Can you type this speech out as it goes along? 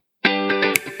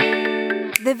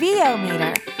The VO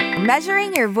Meter,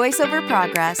 measuring your voiceover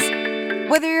progress.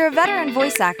 Whether you're a veteran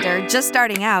voice actor just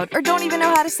starting out or don't even know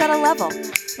how to set a level,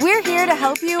 we're here to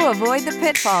help you avoid the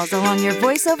pitfalls along your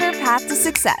voiceover path to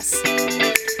success.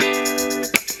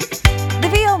 The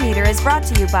VO Meter is brought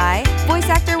to you by Voice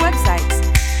Actor Websites,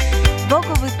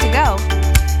 Vocal Booth to Go,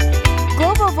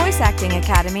 Global Voice Acting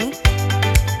Academy,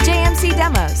 JMC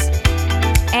Demos,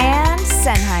 and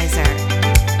Sennheiser.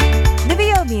 The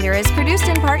VO Meter is produced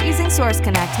in part using Source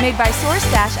Connect, made by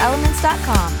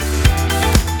source-elements.com.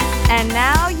 And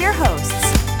now, your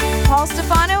hosts, Paul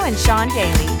Stefano and Sean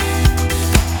Daly.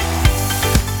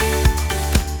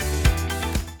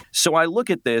 So I look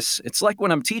at this, it's like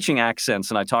when I'm teaching accents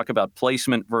and I talk about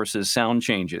placement versus sound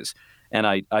changes. And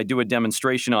I do a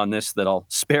demonstration on this that I'll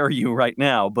spare you right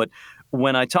now. But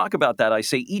when I talk about that, I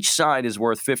say each side is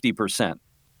worth 50%.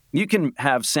 You can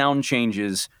have sound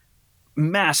changes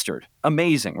mastered,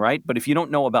 amazing, right? But if you don't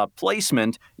know about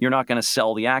placement, you're not going to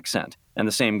sell the accent. And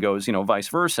the same goes, vice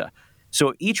versa.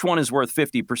 So each one is worth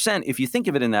 50%. If you think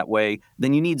of it in that way,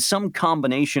 then you need some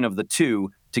combination of the two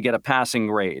to get a passing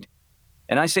grade.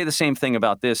 And I say the same thing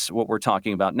about this, what we're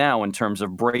talking about now, in terms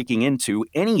of breaking into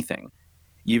anything.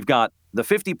 You've got the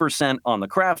 50% on the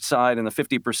craft side and the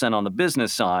 50% on the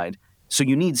business side. So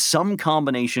you need some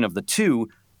combination of the two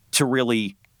to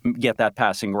really get that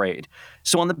passing grade.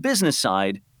 So on the business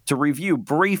side, to review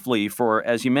briefly for,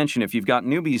 as you mentioned, if you've got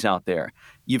newbies out there,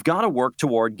 you've got to work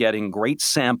toward getting great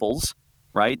samples,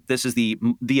 right? This is the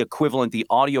equivalent, the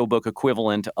audiobook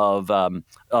equivalent of a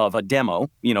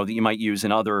demo, that you might use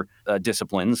in other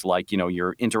disciplines, like,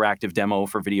 your interactive demo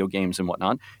for video games and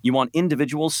whatnot. You want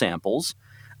individual samples.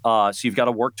 So you've got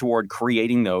to work toward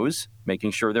creating those,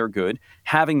 making sure they're good,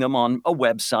 having them on a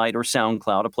website or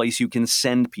SoundCloud, a place you can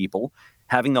send people,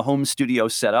 having the home studio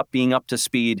set up, being up to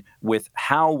speed with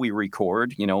how we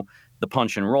record, the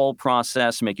punch and roll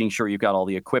process, making sure you've got all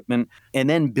the equipment, and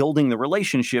then building the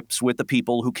relationships with the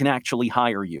people who can actually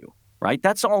hire you, right?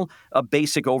 That's all a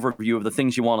basic overview of the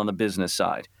things you want on the business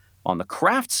side. On the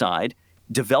craft side,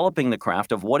 developing the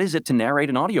craft of what is it to narrate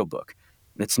an audiobook.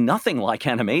 It's nothing like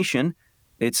animation.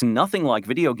 It's nothing like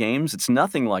video games. It's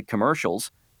nothing like commercials.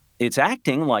 It's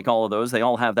acting like all of those. They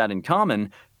all have that in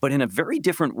common, but in a very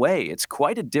different way. It's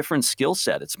quite a different skill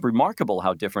set. It's remarkable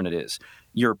how different it is.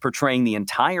 You're portraying the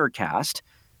entire cast.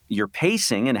 Your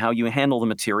pacing and how you handle the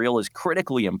material is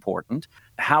critically important.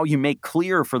 How you make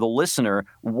clear for the listener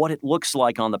what it looks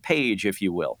like on the page, if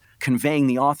you will. Conveying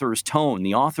the author's tone,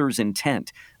 the author's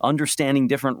intent, understanding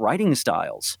different writing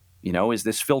styles. Is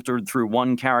this filtered through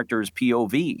one character's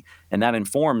POV? And that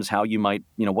informs how you might,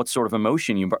 what sort of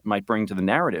emotion you might bring to the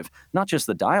narrative. Not just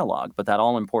the dialogue, but that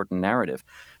all-important narrative.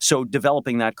 So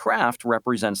developing that craft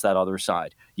represents that other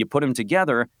side. You put them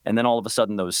together, and then all of a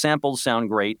sudden those samples sound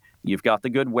great. You've got the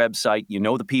good website. You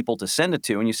know the people to send it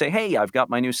to, and you say, hey, I've got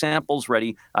my new samples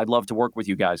ready. I'd love to work with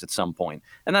you guys at some point.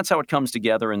 And that's how it comes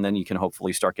together, and then you can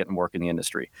hopefully start getting work in the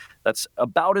industry. That's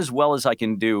about as well as I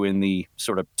can do in the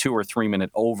sort of 2 or 3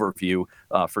 minute overview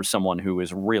for someone who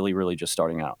is really, really just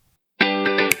starting out.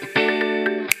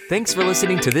 Thanks for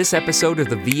listening to this episode of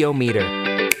the VO Meter.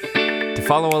 To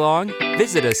follow along,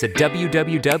 visit us at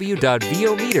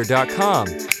www.vometer.com.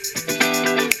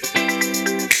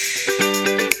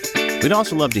 We'd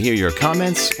also love to hear your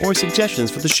comments or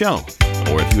suggestions for the show.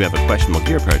 Or if you have a questionable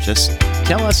gear purchase,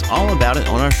 tell us all about it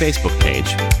on our Facebook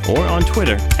page or on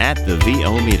Twitter @the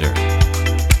VO Meter.